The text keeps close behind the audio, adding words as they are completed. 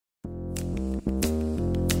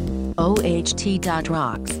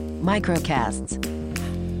OHT.rocks. Microcasts.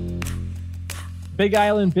 Big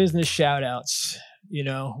Island business shout outs. You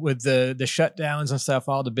know, with the shutdowns and stuff,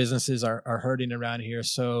 all the businesses are hurting around here.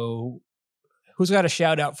 So who's got a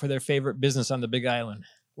shout out for their favorite business on the Big Island?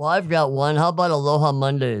 Well, I've got one. How about Aloha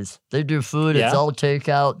Mondays? They do food. Yeah. It's all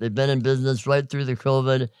takeout. They've been in business right through the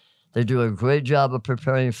COVID. They do a great job of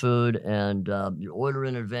preparing food, and you order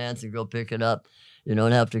in advance and go pick it up. You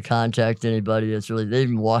don't have to contact anybody. It's really, they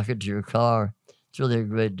even walk it to your car. It's really a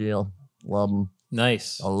great deal. Love them.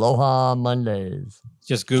 Nice. Aloha Mondays.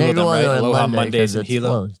 Just Google them, right? Aloha Mondays in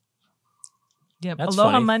Hilo. Yep. That's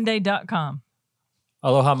AlohaMonday.com.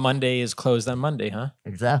 Aloha Monday is closed on Monday, huh?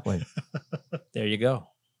 Exactly. There you go.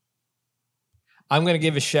 I'm going to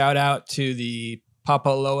give a shout out to the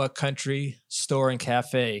Papaloa Country Store and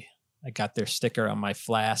Cafe. I got their sticker on my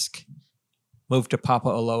flask. Moved to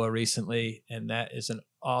Papaloa recently, and that is an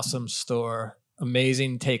awesome store.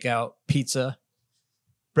 Amazing takeout pizza,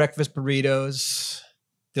 breakfast burritos,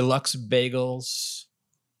 deluxe bagels,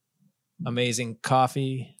 amazing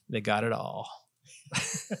coffee. They got it all.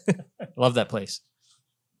 Love that place.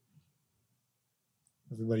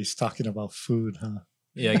 Everybody's talking about food, huh?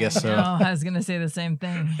 Yeah, I guess so. No, I was going to say the same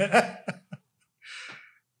thing.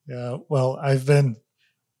 Yeah, well, I've been,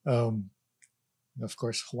 of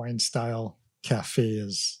course, Hawaiian style cafe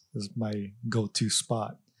is my go-to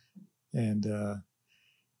spot, and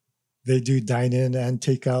they do dine in and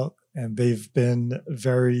takeout, and they've been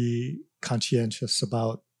very conscientious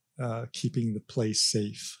about keeping the place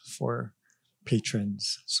safe for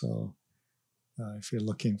patrons. So if you're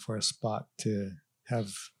looking for a spot to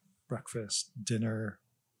have breakfast, dinner,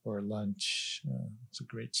 or lunch, it's a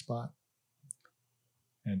great spot.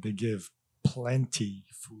 And they give plenty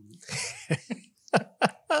food.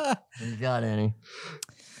 You got any?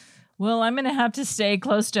 Well, I'm going to have to stay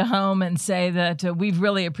close to home and say that we've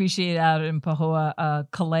really appreciated out in Pahoa,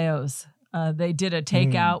 Kaleos. They did a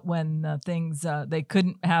takeout when things they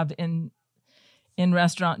couldn't have in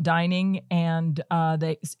restaurant dining, and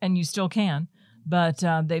you still can. But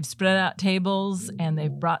they've spread out tables, and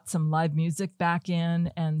they've brought some live music back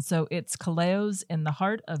in. And so it's Kaleos in the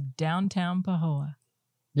heart of downtown Pahoa.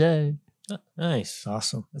 Yay. Nice.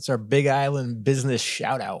 Awesome. That's our Big Island business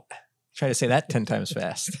shout out. Try to say that 10 times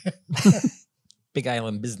fast. Big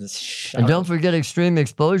Island business shout And don't out. forget Extreme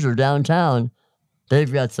Exposure downtown.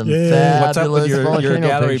 They've got some What's up with fabulous your volcano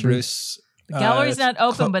gallery, pictures. Bruce? The gallery's not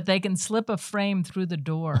open, but they can slip a frame through the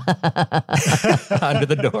door. Under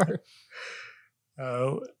the door.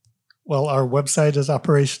 Well, our website is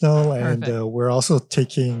operational, and Perfect. we're also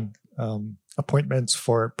taking appointments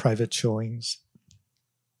for private showings.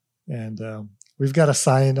 And we've got a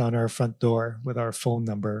sign on our front door with our phone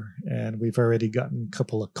number, and we've already gotten a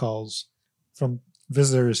couple of calls from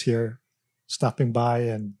visitors here stopping by,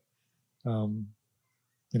 and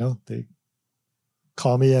they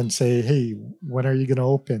call me and say, "Hey, when are you going to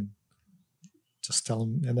open?" Just tell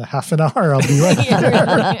them in a half an hour I'll be right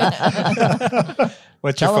there.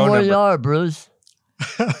 What's Tell your them phone where number? you are, Bruce.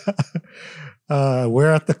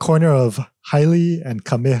 We're at the corner of Haile and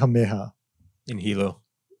Kamehameha In Hilo.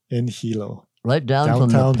 in Hilo. Right down from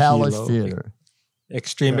Downtown the Palace Hilo. Theater.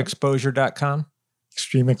 ExtremeExposure.com.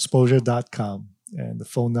 ExtremeExposure.com. And the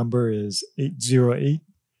phone number is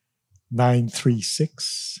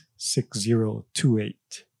 808-936-6028.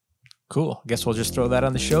 Cool. Guess we'll just throw that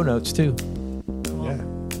on the show notes too. Yeah.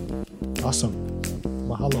 Awesome.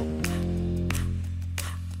 Mahalo.